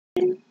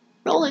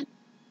Rolling.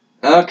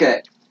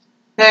 Okay.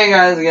 Hey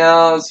guys and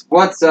gals,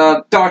 what's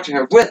up? Doctor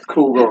here with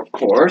Cool Girl, of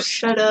course.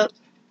 Shut up.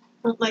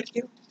 I don't like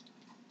you.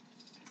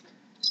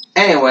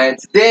 Anyway,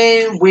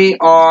 today we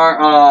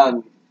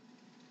are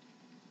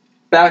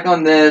back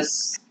on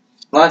this.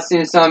 Last time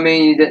you saw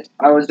me,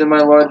 I was in my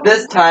Lord.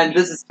 This time,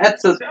 this is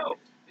episode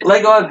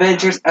Lego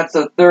Adventures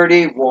episode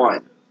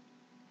 31.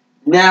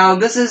 Now,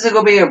 this isn't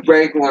gonna be a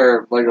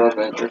regular Lego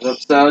Adventures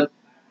episode.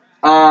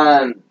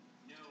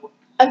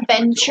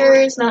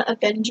 Adventures, not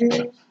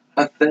Avengers.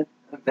 Adventures.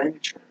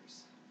 Adventures.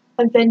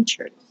 I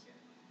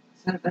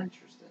said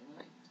Adventures, didn't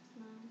I?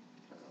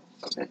 No.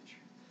 Adventures.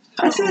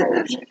 I said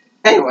Adventures.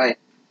 Anyway.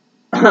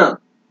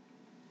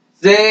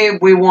 Today,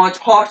 we want to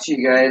talk to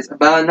you guys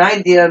about an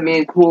idea me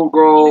and Cool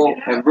Girl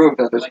and Ruth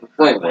Feathers were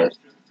playing with.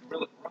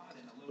 Wait,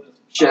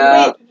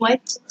 what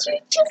did you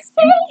just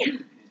say?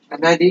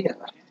 An idea.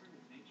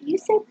 You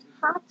said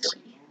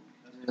Hachi.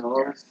 No,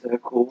 it's the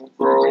Cool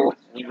Girl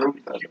and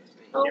Ruth Feathers.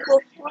 Oh,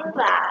 before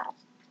that.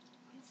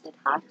 You said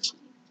Hachi.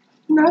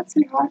 Not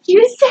say Hachi.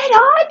 You said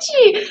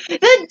Hachi!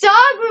 The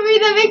dog movie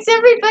that makes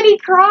everybody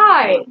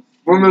cry.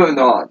 We're moving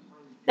on.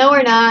 No,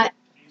 we're not.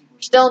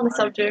 We're still on the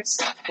subject.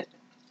 Stop it.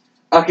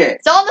 Okay.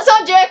 Still on the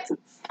subject!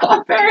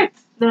 Stop it.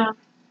 No.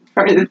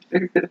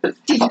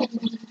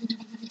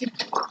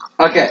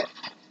 Okay.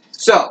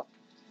 So,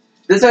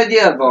 this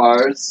idea of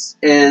ours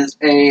is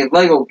a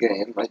Lego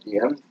game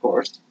idea, of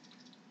course.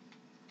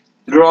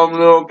 Drum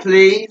roll,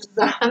 please.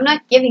 I'm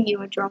not giving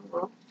you a drum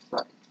roll.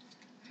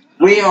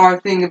 We are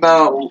thinking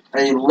about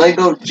a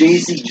Lego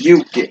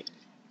JCU game.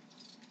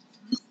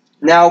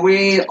 Now,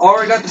 we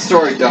already got the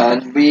story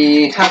done.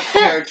 We have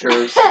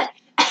characters.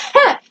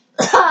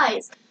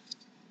 Guys.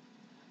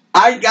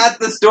 I got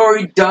the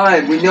story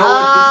done. We know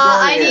what the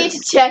story I is.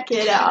 need to check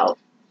it out.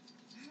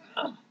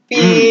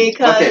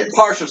 Because... Okay,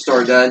 partial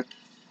story done.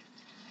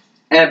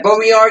 But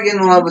we are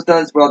getting levels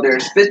done as well.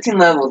 There's 15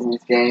 levels in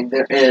this game.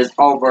 There is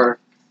over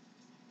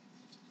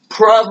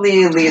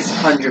probably at least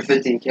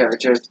 115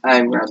 characters.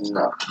 I'm rounding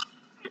up.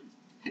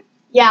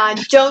 Yeah,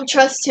 don't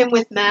trust him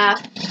with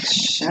math.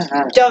 Shut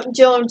up.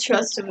 Don't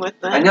trust him with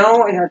math. I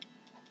know I got...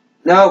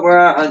 No, we're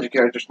at 100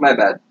 characters. My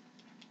bad.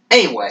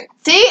 Anyway.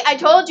 See, I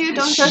told you,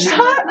 don't trust him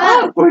with Shut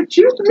math. up! Would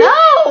you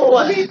No!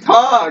 let me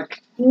talk?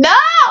 No!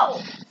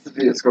 This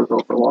video is going to go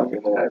for longer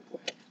than I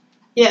planned.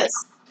 Yes,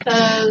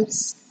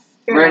 because...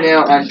 Right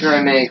now, I'm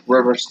trying to make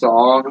River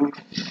Song.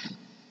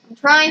 I'm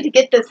trying to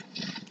get this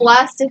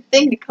blasted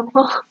thing to come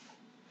off.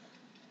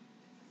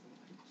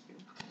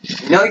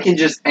 You know you can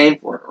just aim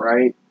for it,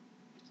 right?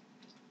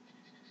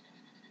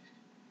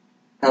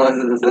 Unless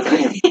it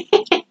doesn't.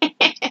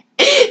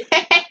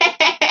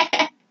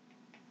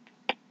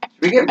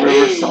 Should we get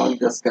River Song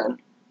this gun?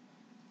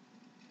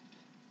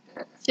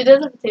 She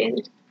doesn't say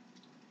anything.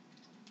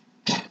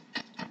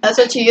 That's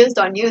what she used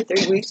on you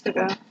 3 weeks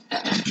ago.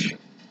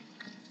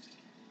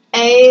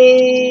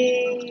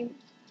 Ain't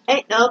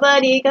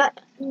nobody got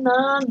nothing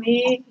on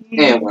me.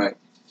 Anyway.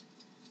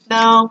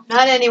 No,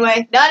 not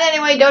anyway. Not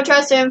anyway, don't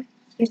trust him.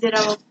 He's the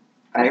devil.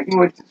 I'm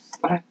going to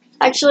slap you.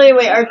 Actually,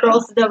 wait, our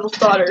girl's the devil's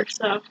daughter,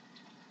 so.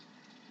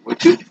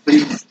 Would you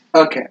please?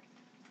 Okay.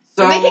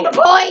 So, I'm making a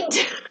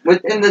point!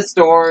 within the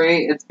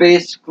story, it's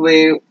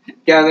basically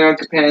gathering on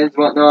companions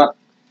and whatnot.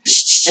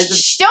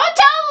 Shh, don't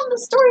tell them the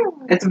story.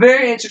 It's a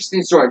very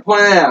interesting story.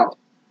 Point it out.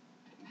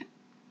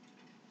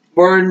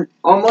 We're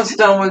almost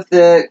done with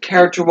it.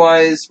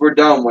 Character-wise, we're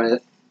done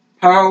with.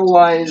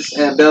 Power-wise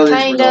and abilities, we're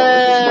done with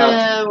as well.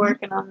 Kinda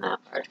working on that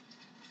part.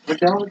 We're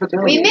done with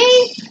abilities. We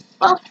may,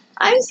 well,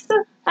 I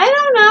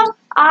don't know.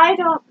 I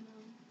don't know.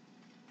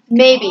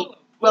 Maybe.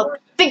 We'll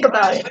think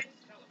about it.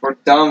 We're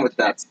done with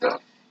that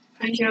stuff.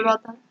 Are you sure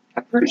about that?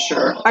 I'm pretty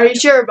sure. Are you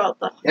sure about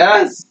that?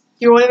 Yes!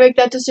 You want to make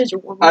that decision?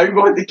 I'm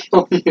going to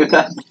kill you.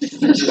 That's the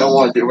decision I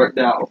want to do right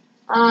now.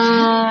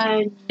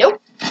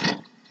 Nope.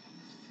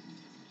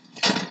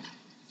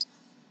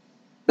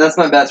 That's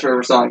my best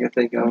River Song I can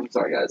think of. I'm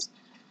sorry, guys.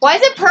 Why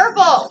is it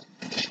purple?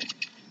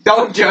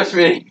 Don't judge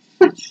me!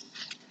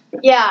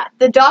 Yeah,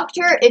 the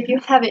doctor, if you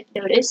haven't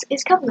noticed,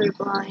 is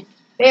colorblind.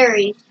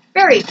 Very,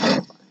 very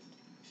colorblind.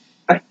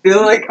 I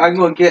feel like I'm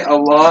going to get a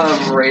lot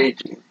of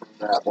raging from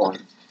that one.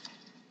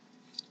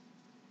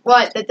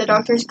 What, that the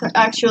doctor's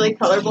actually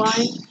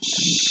colorblind?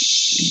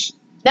 Shh.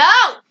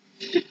 No!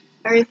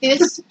 I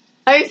refuse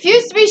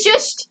to be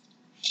shushed!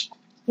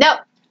 No!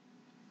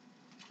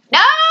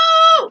 No!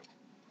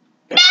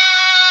 No!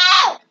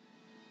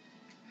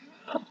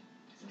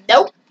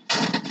 Nope.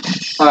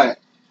 Alright.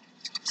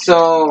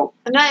 So,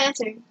 I'm not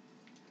answering.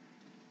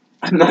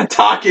 I'm not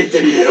talking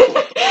to you.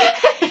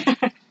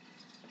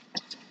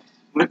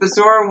 With the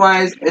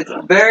story-wise, it's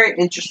a very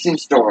interesting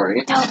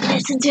story. Don't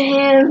listen to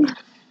him.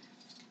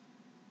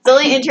 It's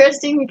only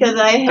interesting because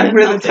I have I'm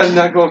really nothing. I'm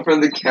not going in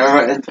front of the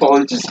camera and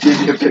totally just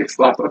give you a big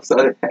slap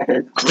upside the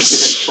head.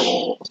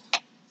 Troll.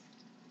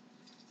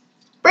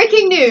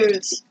 Breaking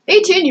news!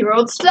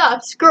 18-year-old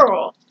slaps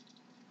girl.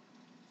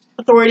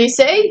 Authorities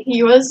say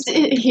he was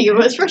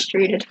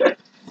frustrated.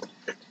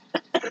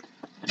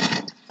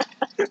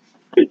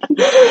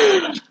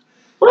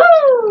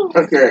 Woo!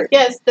 Okay.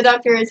 Yes, the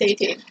doctor is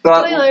 18.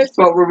 But Spoilers.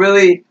 we're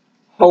really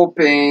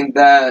hoping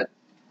that.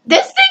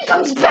 This thing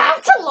comes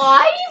back to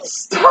life?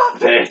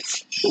 Stop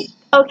it!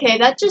 Okay,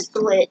 that just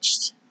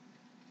glitched.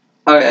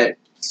 Okay,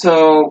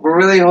 so we're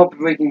really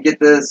hoping we can get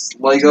this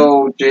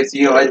Lego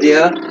JCU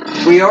idea.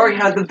 We already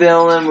have the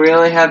villain, we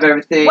already have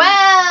everything.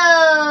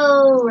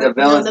 Well, The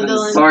villain's been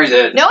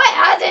decided. No, it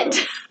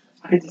hasn't.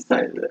 I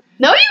decided it.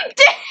 No, you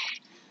did.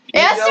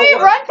 It has to be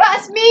run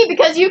past me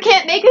because you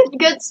can't make a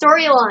good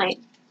storyline.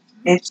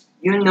 It's,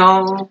 you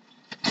know.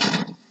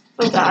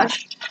 Oh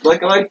gosh.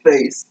 Look at my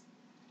face.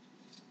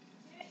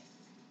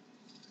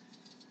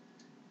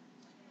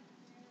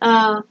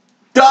 Dog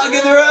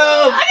in the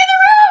room! Dog in the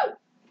room!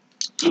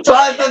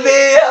 Pause the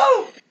video!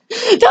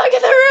 Dog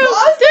in the room!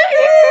 Dog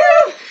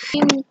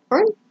in the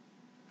room!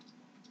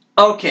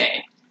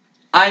 Okay.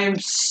 I am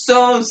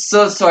so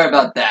sorry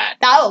about that.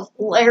 That was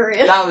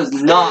hilarious. That was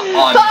not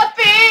on.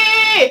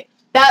 Puppy!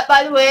 That,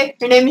 by the way,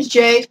 her name is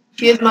Jay.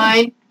 She is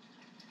mine.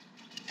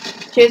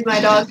 She is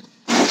my dog.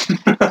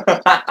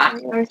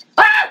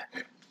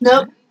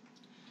 Nope.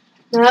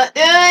 Not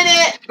doing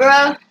it,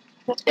 bro.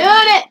 Not doing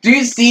it. Do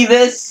you see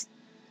this?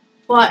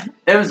 What?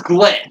 It was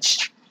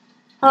glitched.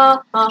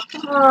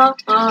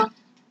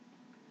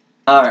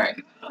 Alright.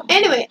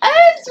 Anyway,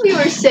 as we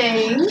were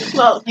saying,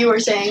 well, you were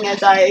saying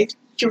as I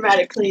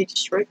dramatically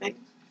destroy things.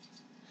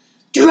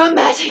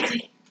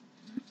 Dramatically!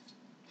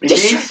 We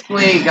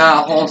basically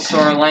got a whole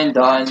storyline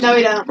done. No,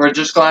 we don't. We're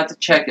just gonna have to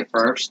check it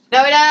first.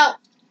 No, we don't.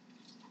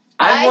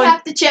 I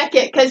have to check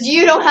it, because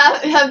you don't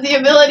have the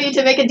ability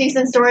to make a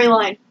decent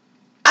storyline.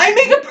 I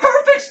make a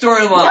perfect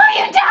storyline! No,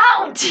 you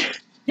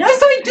don't!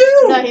 Yes, I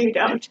do! No, you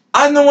don't.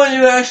 I'm the one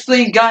who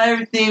actually got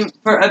everything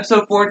for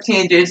episode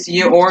 14,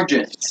 JCU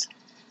Origins.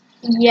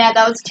 Yeah,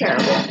 that was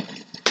terrible.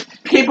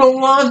 People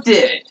loved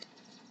it.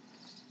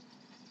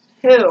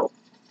 Who?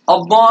 A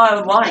lot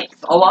of likes,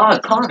 a lot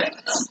of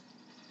comments.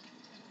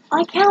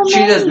 Like how many?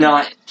 She does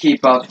not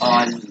keep up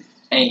on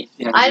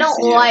anything. I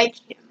don't like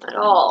him at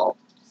all.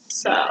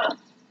 So,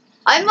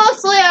 I'm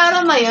mostly out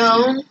on my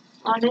own,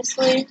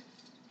 honestly.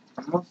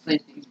 I'm mostly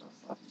thinking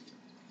of you.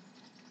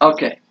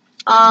 Okay.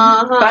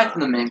 Back to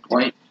the main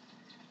point.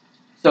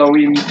 So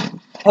we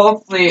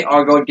hopefully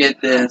are going to get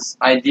this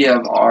idea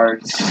of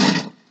ours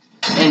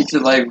into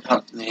Lego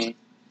Company,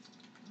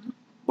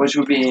 which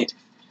would be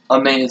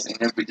amazing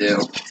if we do.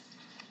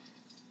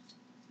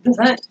 Does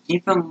that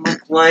even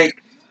look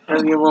like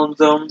Heavy Alone?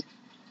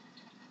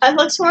 It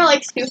looks more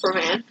like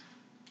Superman.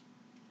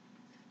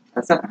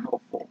 That's not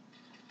helpful.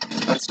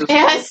 That's just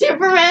Yeah,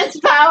 Superman's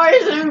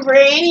powers and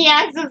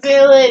Brainiac's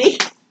ability.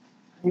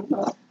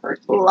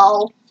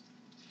 Lol.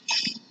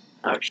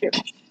 Oh shit.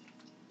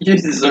 You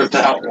deserve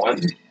that one.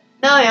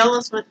 No, I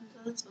almost went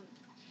into this one.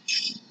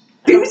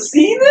 Do you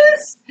see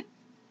this?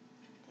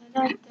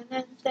 Oh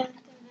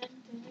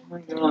my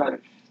gosh.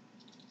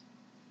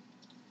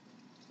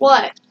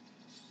 What?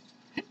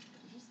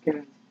 Just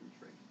kidding.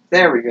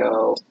 There we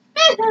go.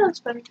 That looks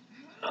better.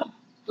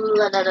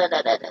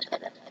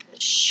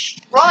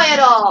 Destroy it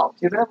all!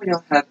 Too bad we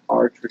don't have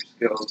archer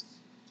skills.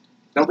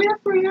 Don't we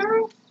have free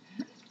arrow?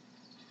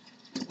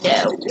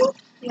 No.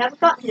 We haven't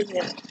gotten him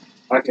yet.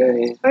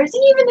 Okay. Or is he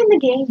even in the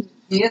game?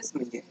 He is in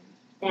the game.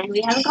 Then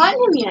we haven't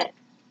gotten him yet.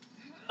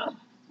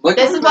 Look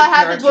This is what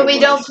happens when we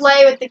don't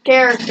play with the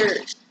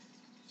characters.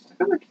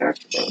 Look at the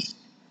character was.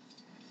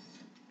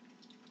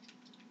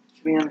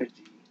 Should be under G.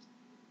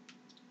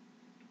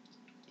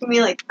 You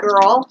mean like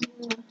girl?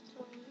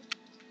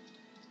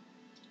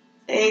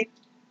 Hey.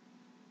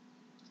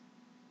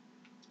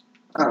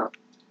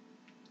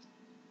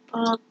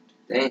 Oh.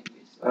 Dang,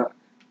 you suck.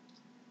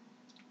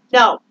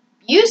 No.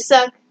 You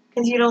suck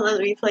because you don't let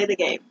me play the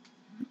game.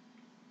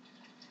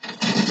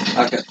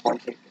 Okay, point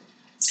taken.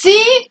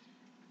 See?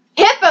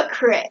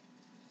 Hypocrite!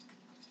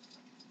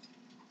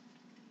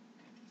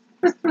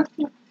 Oops.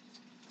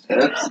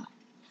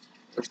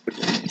 Let's put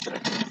this in.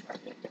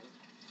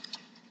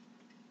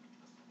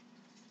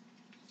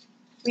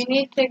 We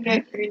need to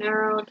get Green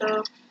Arrow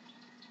though.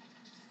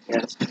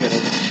 Yes, because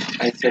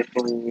I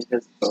definitely need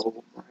his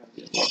bow for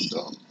having a long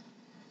bow.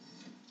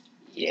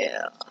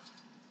 Yeah.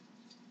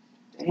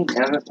 Dang,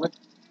 Evan, what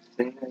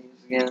thing did I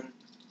use again?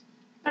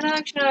 I don't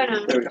actually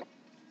know. There we go.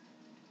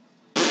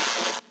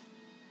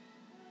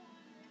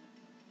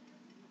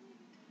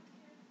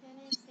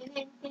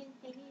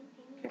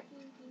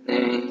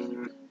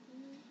 Name.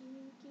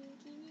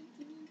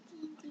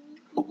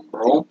 Cool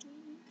girl.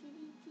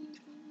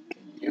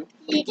 You.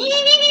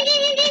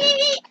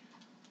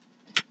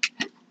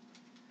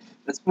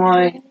 That's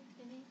why.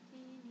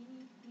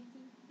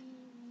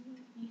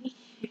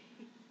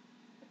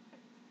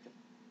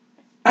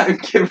 I'm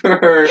giving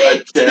her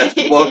a death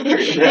look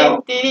right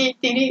now.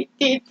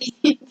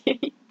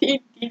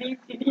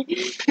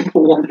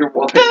 People wonder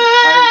why I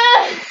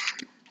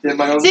did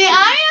my own. See,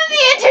 I am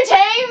the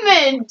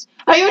entertainment!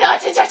 Are you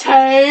not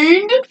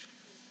entertained?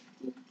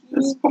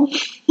 This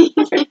gosh.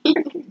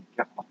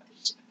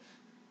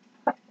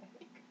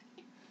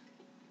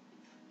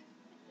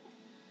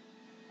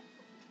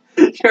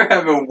 You're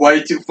having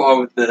way too fun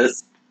with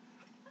this.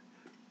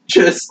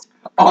 Just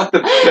Off the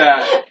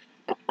bat.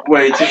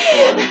 Way too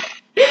funny.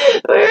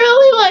 We're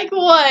only like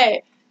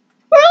what?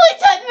 We're only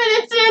 10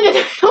 minutes in and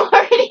I'm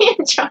already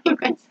enjoying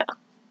myself.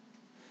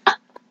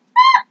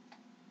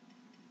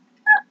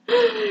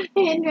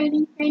 And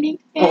running.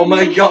 Oh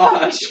my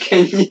gosh,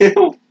 can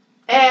you?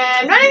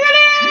 And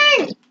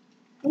running!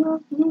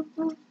 Can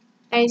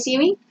you see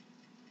me?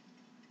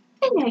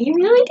 And now you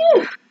really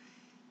do.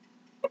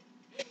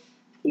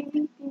 Is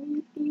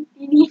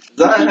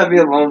that a heavy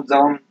alone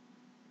zone?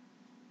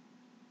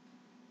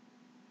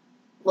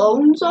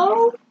 Lone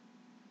Zone?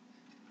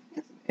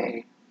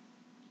 Hey,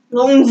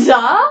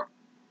 Lonza?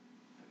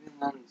 heavy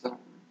alone zone.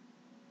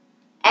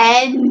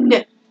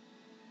 And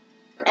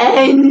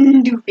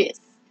Doofus.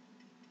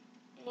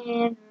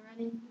 And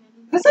running.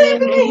 That's not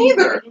even me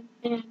either.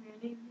 And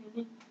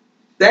running.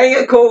 Dang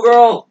it, cool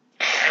girl.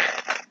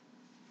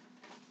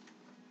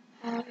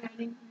 And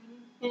running.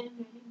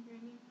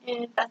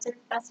 And faster.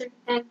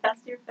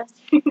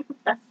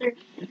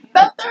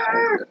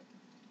 Faster!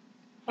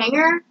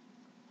 Hanger?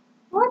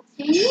 What's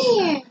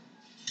here?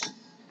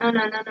 Oh,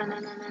 no, not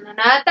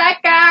that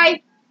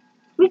guy!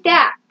 Who's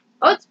that?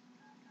 Oh, it's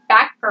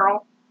that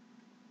girl.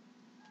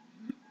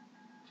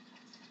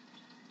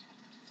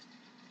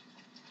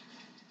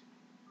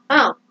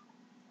 Oh.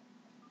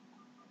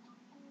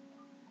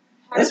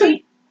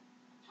 Harley?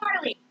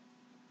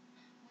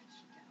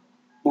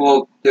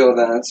 We'll deal with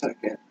that in a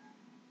second.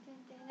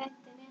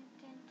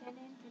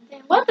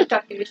 What the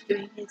doctor is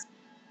doing his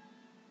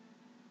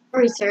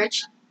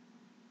research.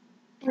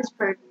 His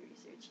perfect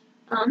research.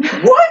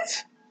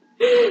 What?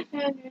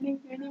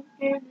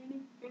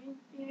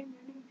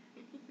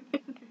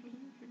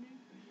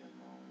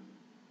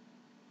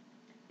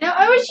 Now,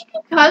 I wish you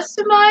could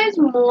customize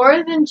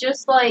more than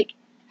just, like,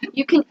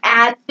 you can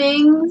add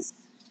things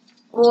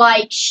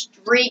like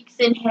streaks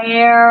in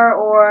hair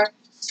or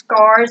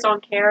scars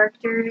on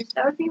characters.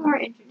 That would be more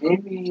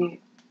interesting. Maybe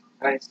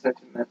I sent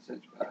a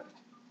message, but...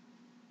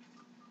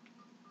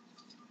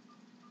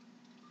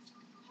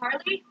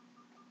 Harley?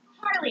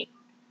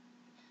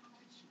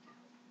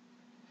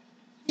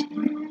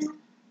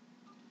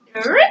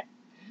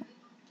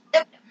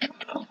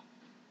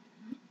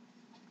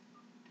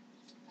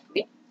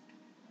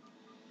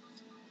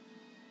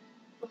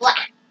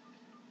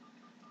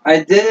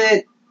 I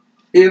didn't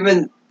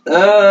even...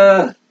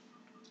 Ha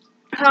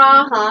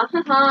ha ha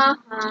ha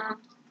ha.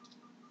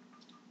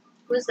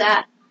 Who's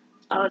that?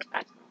 Oh, it's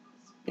back.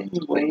 It's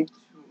been way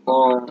too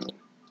long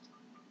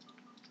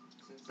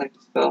since I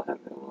could spell heavy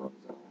alone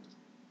zone.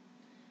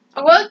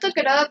 I was to look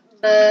it up,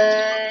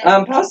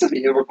 but Pause the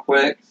video real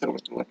quick so we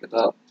can look it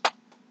up.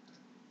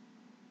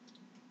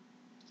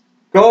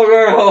 Go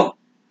girl!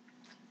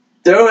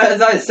 Do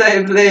as I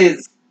say,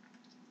 please!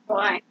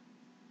 why?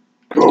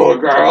 Go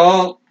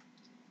girl!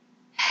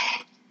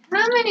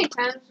 How many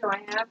times do I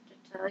have to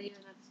tell you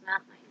that's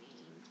not my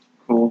name?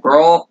 Cool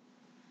girl.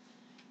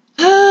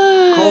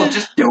 Cool,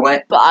 just do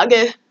it.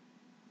 Bugger.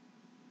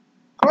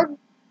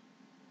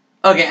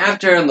 Okay,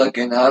 after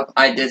looking up,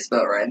 I did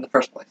spell it right in the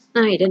first place.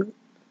 No, he didn't.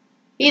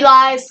 He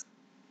lies.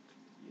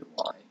 You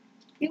lie.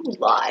 You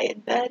lie in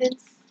bed.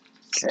 It's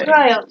Okay.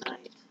 dry all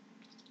night.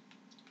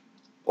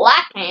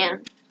 Black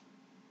hand.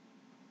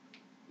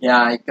 Yeah,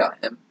 I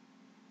got him.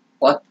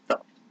 What the?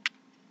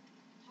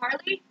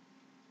 Harley?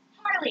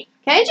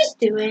 Can I just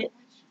do it?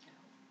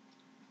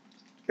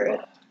 Screw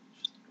it.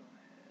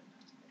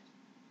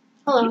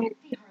 Hello. You didn't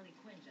see Harley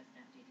Quinn just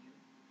now, did you?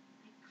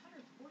 I caught her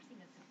forcing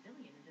a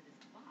civilian into this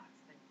box,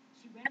 but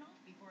she ran off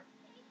before...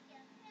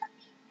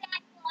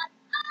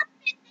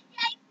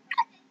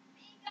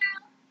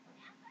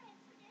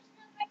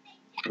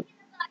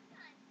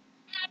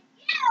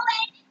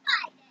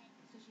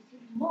 So she's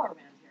hidden more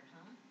around here,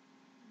 huh?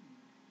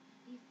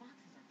 These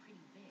boxes are pretty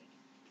big.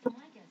 So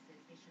my guess is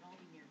they should all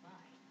be nearby.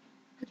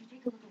 Could you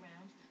take a look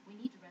around? We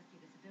need to rescue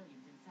the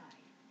civilians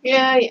inside.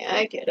 Yeah,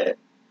 I get it.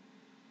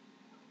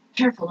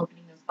 Careful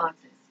opening those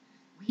boxes.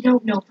 We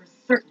don't know for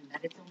certain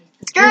that it's only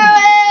Screw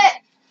civilians.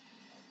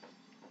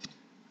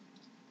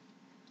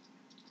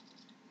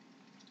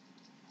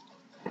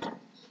 it!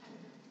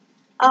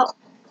 Oh.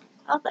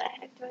 How the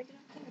heck do I get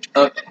up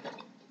there? Okay.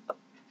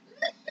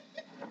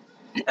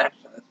 Actually, that's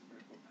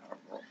pretty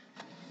powerful.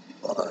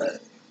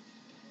 But...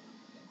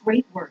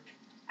 Great work.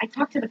 I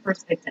talked to the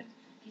first victim.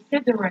 He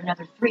said there were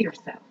another 3 or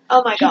so.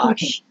 Oh my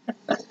gosh.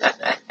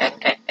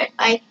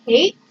 I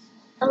hate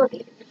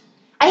elevators.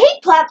 I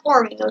hate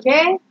platforming,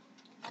 okay?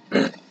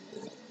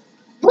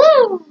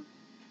 Woo!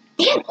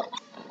 Damn it.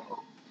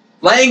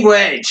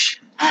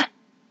 Language!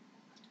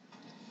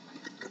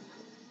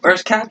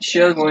 Where's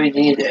capture when we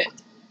need it?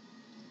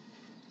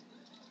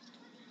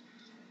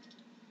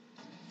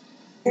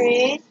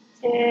 3,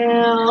 2,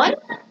 1.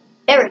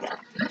 There we go.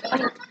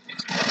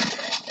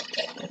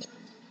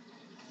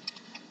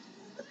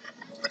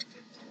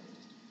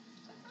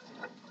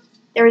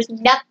 There's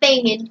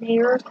nothing in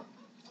there.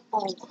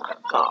 Oh my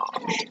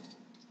gosh.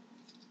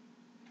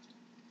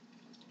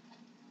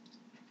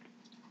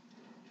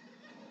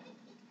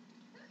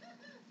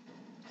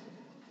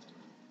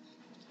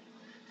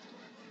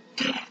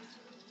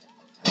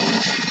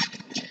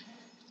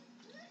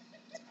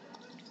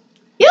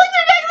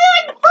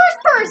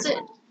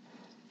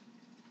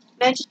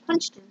 I just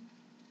punched him.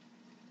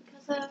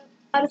 Because,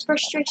 out of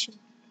frustration.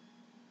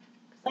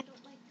 Because I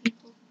don't like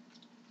people.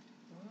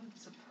 Well,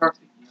 it's a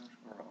perfect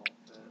uniform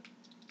outfit.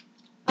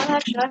 Oh,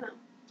 actually, I know.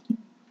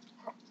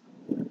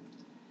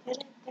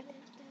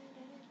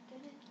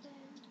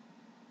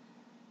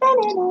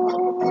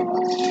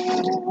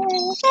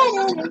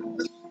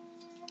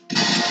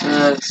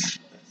 That's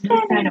No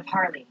sign of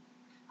Harley.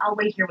 I'll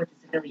wait here with the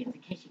civilians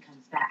in case she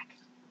comes back.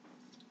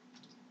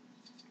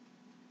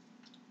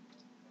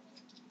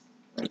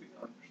 maybe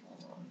not for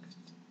so long.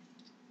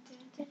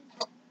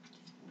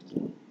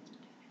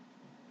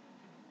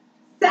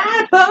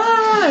 Sad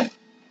boy!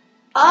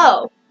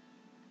 Oh.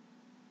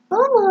 Come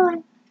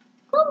on.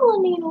 Come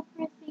on, Needle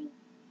Prissy.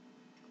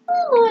 Come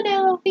on,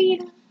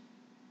 Elevator.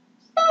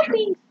 Stop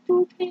being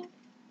stupid.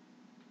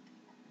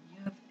 You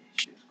have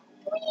issues,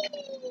 Cole.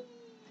 Whee!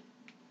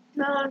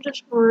 No, I'm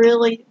just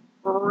really,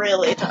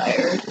 really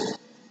tired.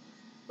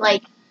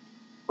 Like,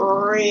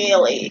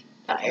 really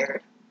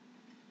tired.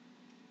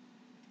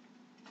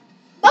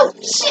 Oh,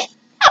 shit!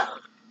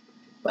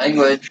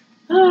 Language.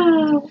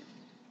 Oh.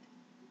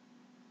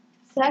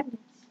 Sadness.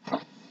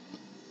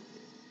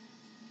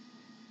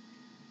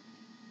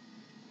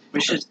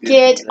 We should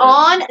Get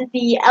on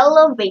the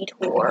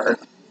elevator.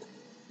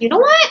 You know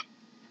what?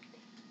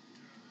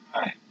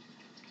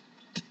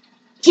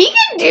 He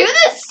can do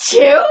this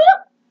too?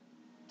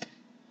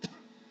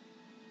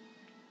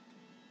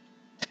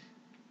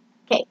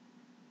 Okay.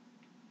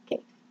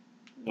 Okay.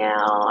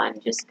 Now I'm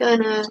just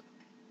gonna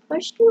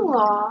push you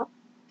off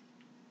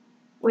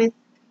with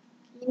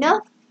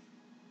enough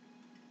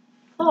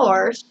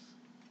force.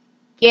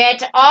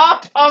 Get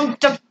off of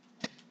the...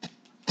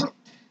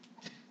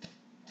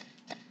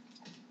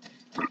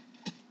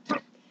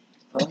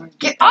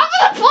 Get off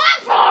of the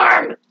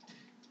platform!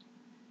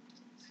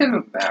 Let's give him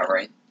a bat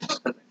right because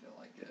I feel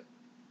like it.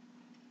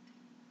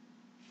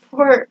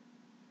 For...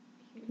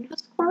 You know,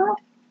 squirrel?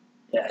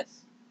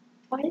 Yes.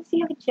 Why does he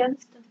have a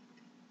gemstone?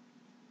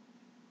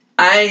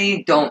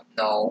 I don't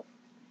know.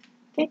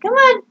 Okay, come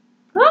on.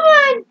 Come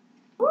on.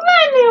 Come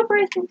on, little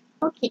person.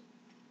 Okay.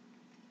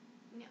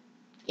 Now,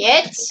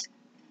 get...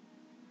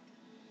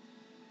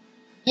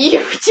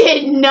 You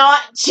did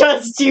not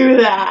just do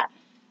that.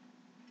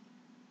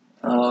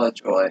 Oh,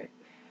 joy.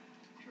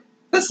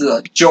 This is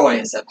a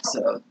joyous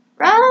episode.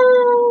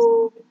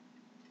 Right.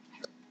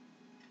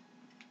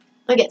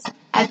 Okay, so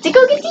I have to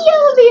go get the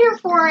elevator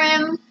for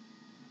him.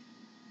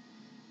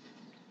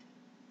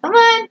 Come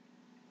on.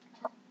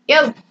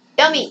 Yo,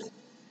 dummy.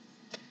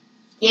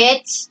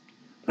 Get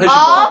Push him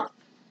off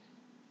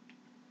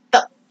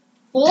the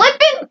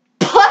flippin'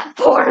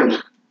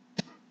 platform.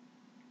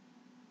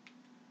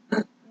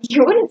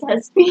 You wouldn't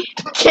test me.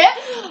 Get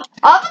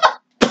off of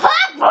the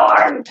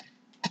platform.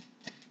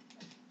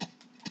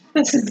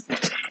 This is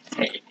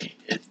entertaining,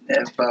 isn't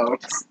it,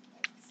 folks?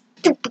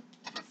 Stupid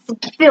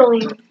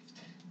civilian.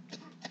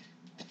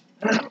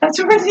 That's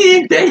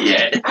already a day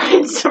yet.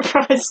 I'm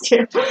surprised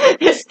too.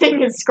 This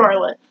thing is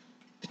scarlet.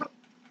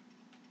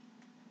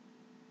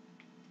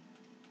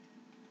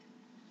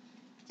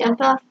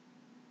 Jump off.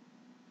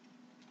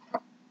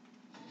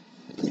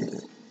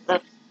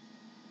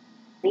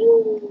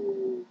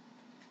 Whee.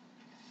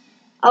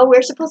 Oh,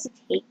 we're supposed to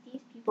take these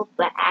people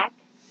back?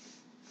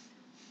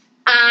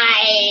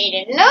 I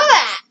didn't know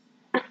that.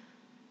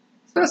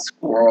 It's a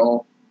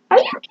squirrel. Are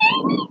you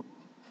kidding me?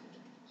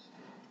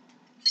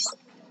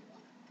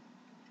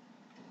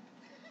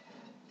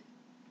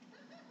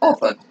 All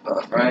fun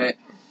stuff, right?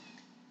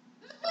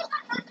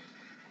 I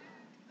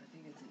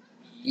think it's an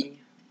E.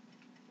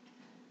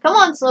 Come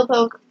on,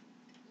 Slowpoke.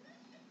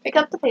 Pick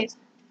up the pace.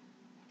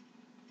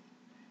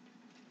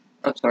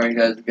 I'm sorry,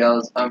 guys and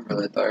gals. I'm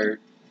really tired.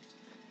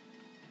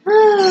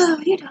 What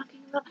are you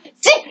talking about?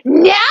 See,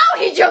 now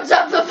he jumps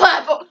off the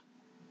platform.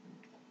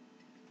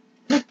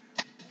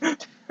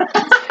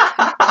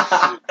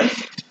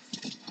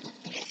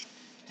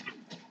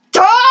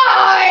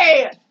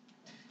 Die!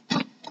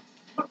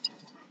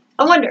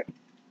 I wonder.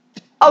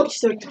 Oh,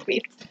 so you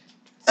breathed.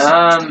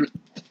 Am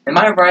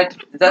I right?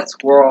 Is that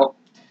squirrel?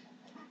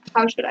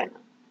 How should I know?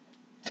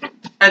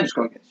 I'm just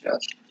gonna get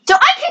shot. So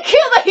I can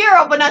kill the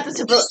hero, but not the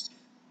civilian.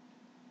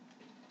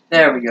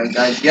 There we go,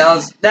 guys and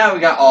gals. Now we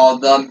got all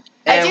of them.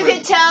 As And you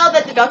can tell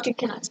that the doctor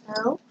cannot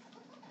spell.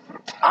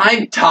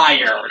 I'm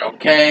tired,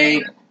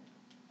 okay?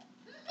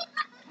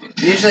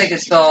 Usually I can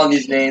spell all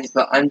these names,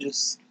 but I'm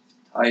just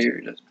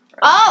tired as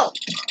crap. Oh!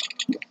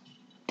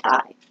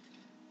 Die.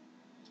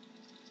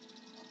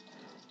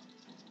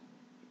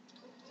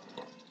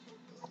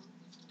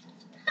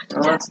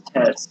 Well, let's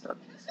test some of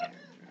these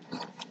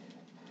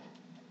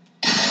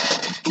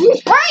characters. You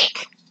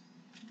break!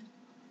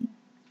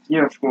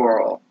 You're a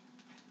squirrel.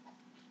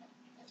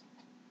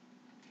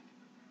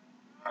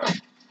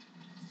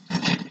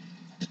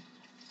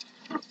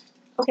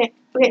 Okay,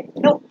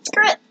 no,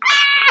 screw it!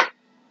 Ah!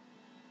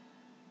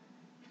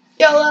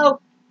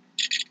 YOLO!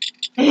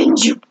 And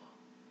you.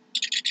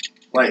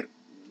 Wait,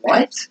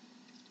 what? This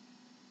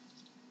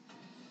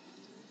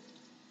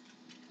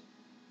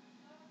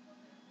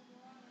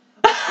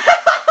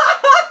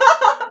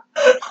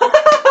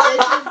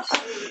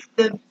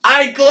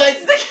I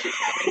glitched the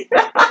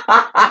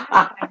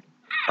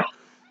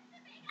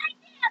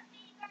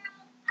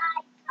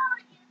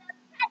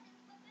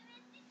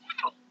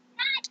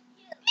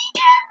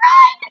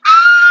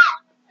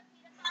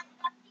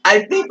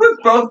I think we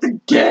broke the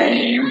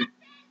game.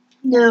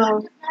 No.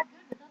 It's not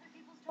good with other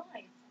people's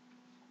toys.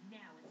 Now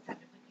it's time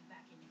to put you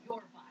back in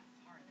your box,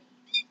 Harley.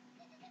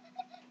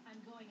 I'm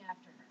going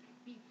after her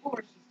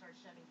before she starts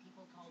shoving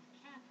people called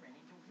Catherine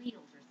into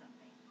wheels or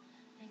something.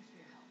 Thanks for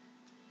your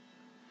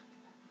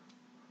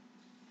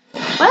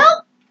help.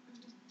 Well,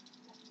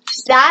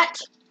 that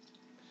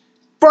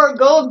for a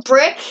gold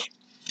brick.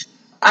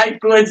 I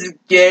glitched the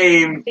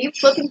game. Are you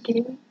flipping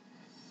kidding me?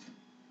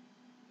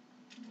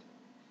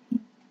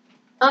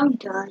 I'm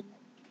done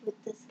with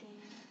this game.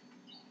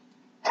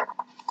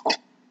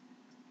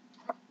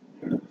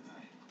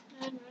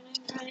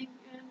 Running.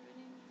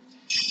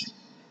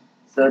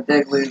 So I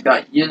think we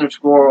got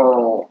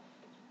Unisquirrel.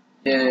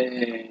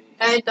 Yay.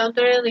 I don't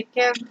really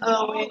care.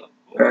 Oh wait.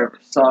 Forever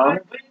song.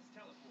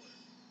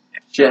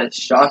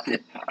 Just shocking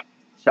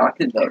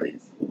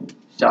abilities.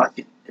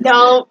 Shocking.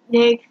 Don't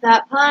make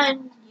that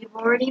pun. You've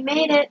already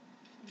made it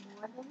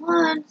more than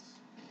once.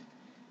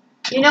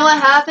 You know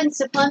what happens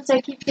to puns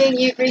that keep getting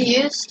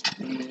reused?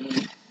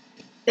 Mm,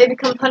 They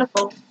become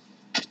puniful.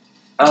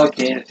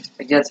 okay,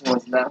 I guess it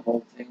wasn't that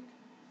whole thing.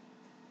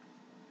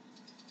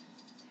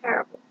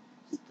 Terrible.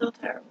 Still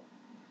terrible.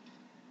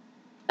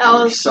 That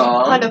was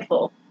Song.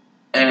 puniful.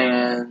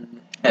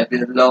 And Heavy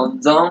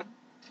Lone Zone.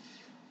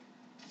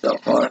 So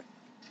far.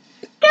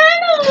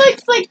 Kind of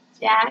looks like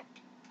Jack,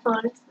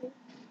 honestly.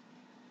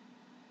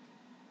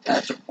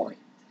 That's your point.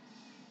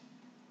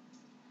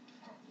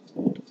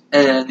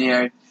 And on the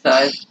other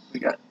side, we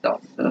got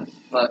Doctor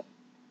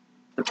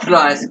the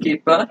Prize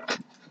Keeper.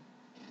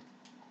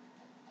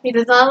 He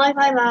does not look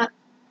like that.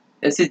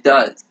 Yes, he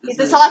does. He's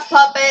a sock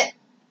puppet.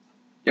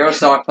 You're a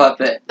sock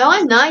puppet. No,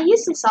 I'm not.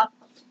 He's a sock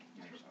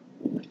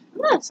puppet.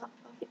 I'm not a sock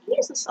puppet.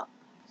 He's a sock puppet.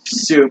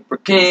 Super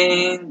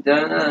King,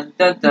 dun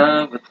dun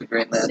dun, with the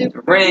Great Lantern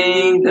Super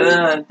ring,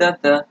 dun dun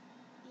dun.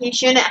 He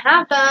shouldn't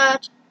have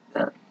that.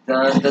 Dun,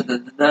 dun, dun, dun,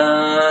 dun,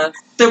 dun.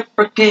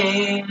 Super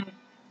King.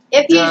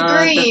 If he's Dun,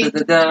 green,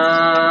 dun,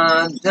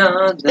 dun,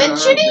 dun, dun, then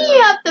shouldn't he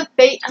dun, have the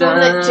fate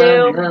helmet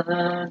too? dun,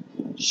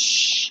 dun.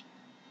 Shh.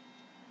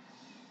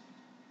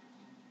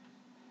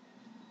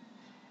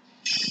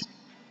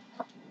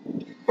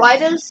 Why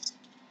does...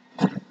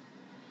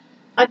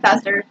 I'm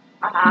faster.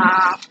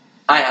 Ah.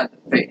 I have the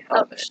fate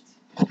helmet.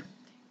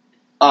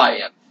 I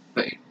am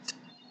fate.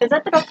 Is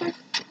that the doctor?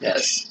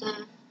 Yes.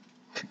 Mm.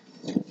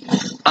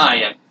 I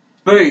am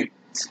fate.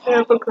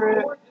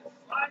 Hypocrite.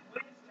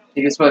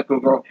 Hey, guess what,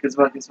 Google? Guess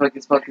what?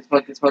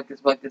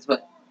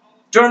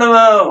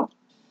 Geronimo!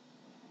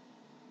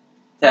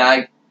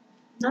 Tag.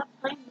 Not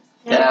playing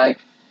this. Tag.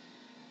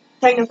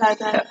 Technopad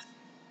tag.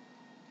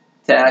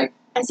 Tag.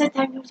 I said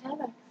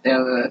Technopad. They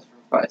only last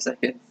for 5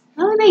 seconds.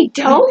 No, they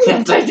don't.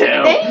 Yes, I do.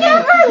 They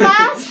never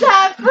last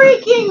that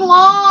freaking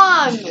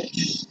long.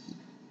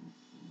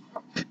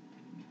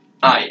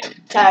 I am.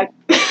 Tag.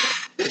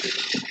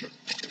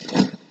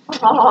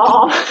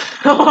 Oh.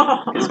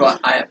 Guess what?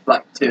 I am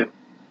black too.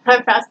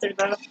 I'm faster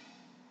though.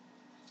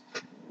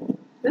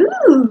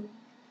 Ooh.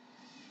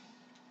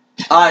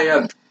 I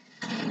am.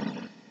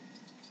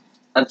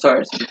 I'm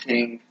sorry,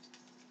 speaking.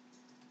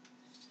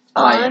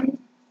 I am.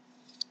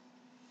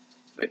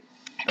 Wait.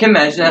 Can you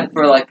imagine that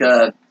for like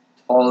a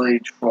totally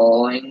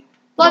trolling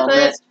Plot moment?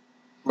 twist.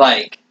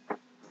 Like,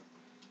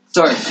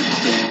 sorry,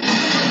 speaking.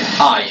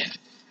 I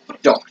am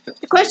Doctor.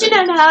 The question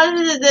is, how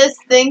did this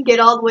thing get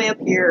all the way up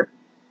here?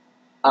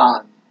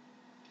 I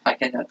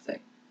cannot say.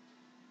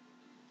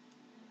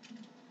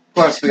 Of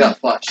course, we got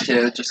Flash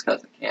too, just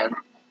because it can.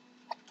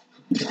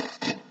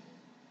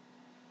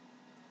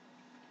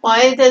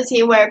 Why does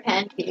he wear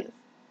panties?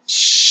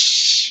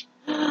 Shh.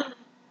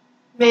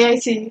 May I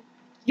see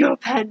your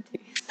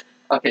panties?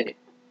 Okay,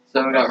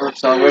 so we got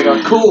Ripsaw, we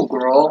got Cool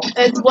Girl.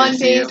 It's One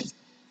Piece.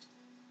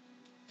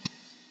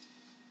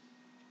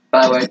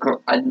 By the way,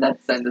 I'm not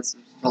saying this is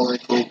totally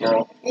Cool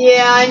Girl.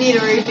 Yeah, I need to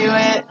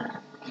redo it.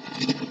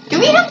 Do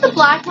we have the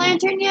Black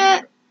Lantern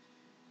yet?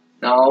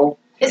 No.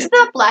 Is it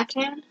not Black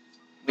Hand?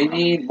 We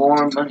need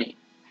more money.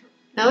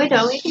 No, we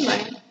don't. We can buy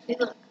it. See,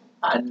 look.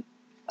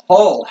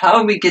 Oh, how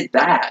did we get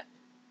that?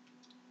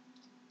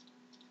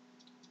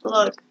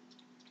 Look.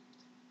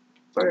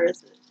 Where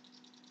is it?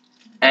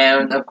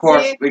 And of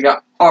course, See? we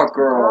got our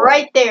girl.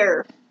 Right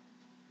there.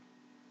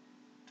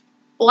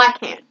 Black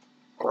Hand.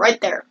 Right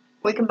there.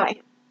 We can buy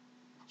him.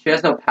 She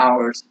has no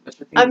powers. Which I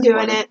think I'm is doing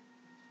funny. it.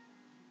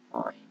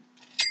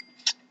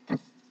 Fine.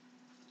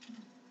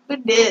 Who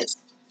dis?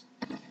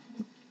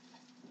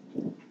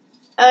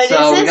 So, we This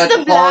got is the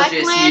the Black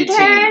Apology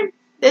Lantern.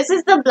 This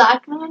is the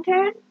Black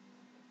Lantern.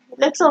 It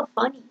looks so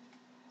funny.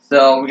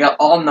 So we got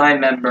all 9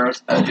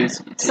 members of this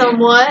team.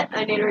 Somewhat.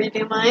 I need to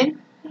redo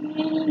mine.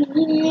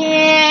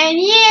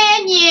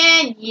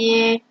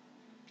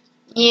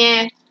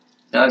 Yeah.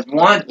 Now, if you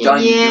want it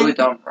done, Yeah. you do it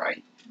done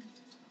right.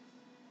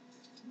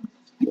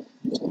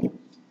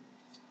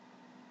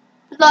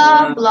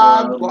 Blah,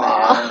 blah,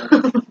 blah.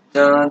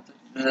 Dun,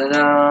 dun,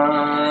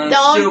 dun,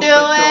 Don't super do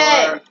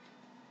it.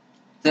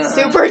 dork.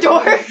 Super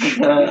dork.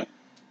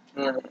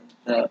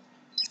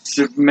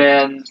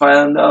 Superman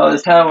finally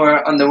knows how to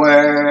wear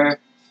underwear.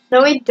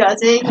 No, he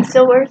doesn't. He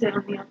still wears it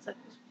on the outside.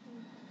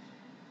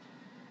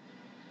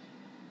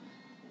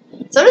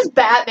 So does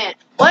Batman.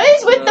 What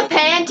is with the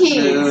panties?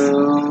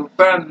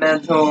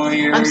 Superman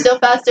toy. I'm still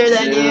faster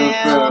than you.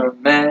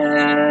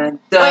 Superman.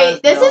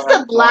 Wait, this is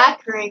the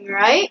black ring,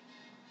 right?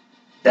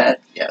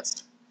 That,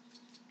 yes.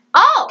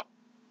 Oh!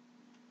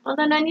 Well,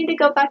 then I need to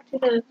go back to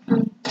the...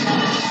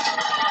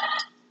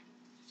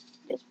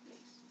 this place.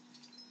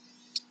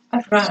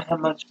 I forgot how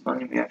much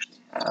money we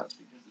actually have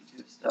because of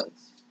 2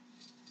 studs.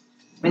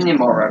 We need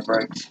more red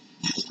bricks.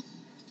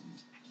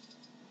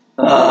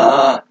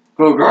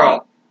 Cool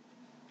girl.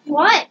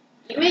 What?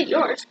 You made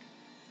yours.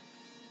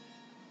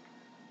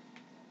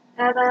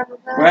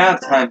 We're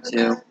out of time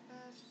too.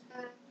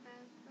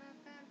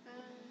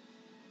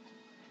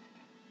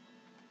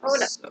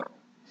 Hold up. So,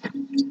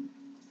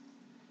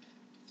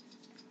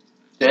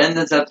 to end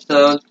this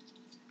episode,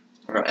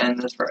 we're gonna end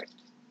this right.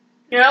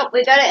 No,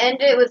 we gotta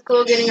end it with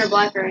Cool getting her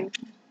black ring.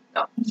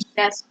 No.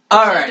 Yes.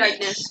 Alright.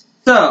 Darkness.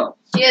 So,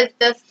 She has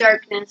death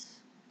darkness.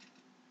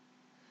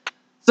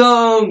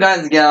 guys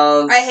and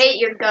gals. I hate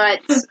your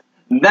guts.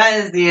 That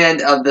is the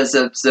end of this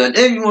episode.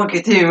 If you want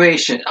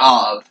continuation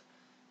of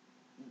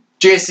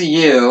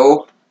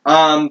JCU,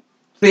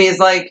 please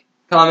like,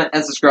 comment,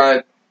 and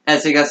subscribe. And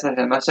see you guys next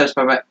time. My mustache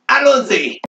by my Alonzi.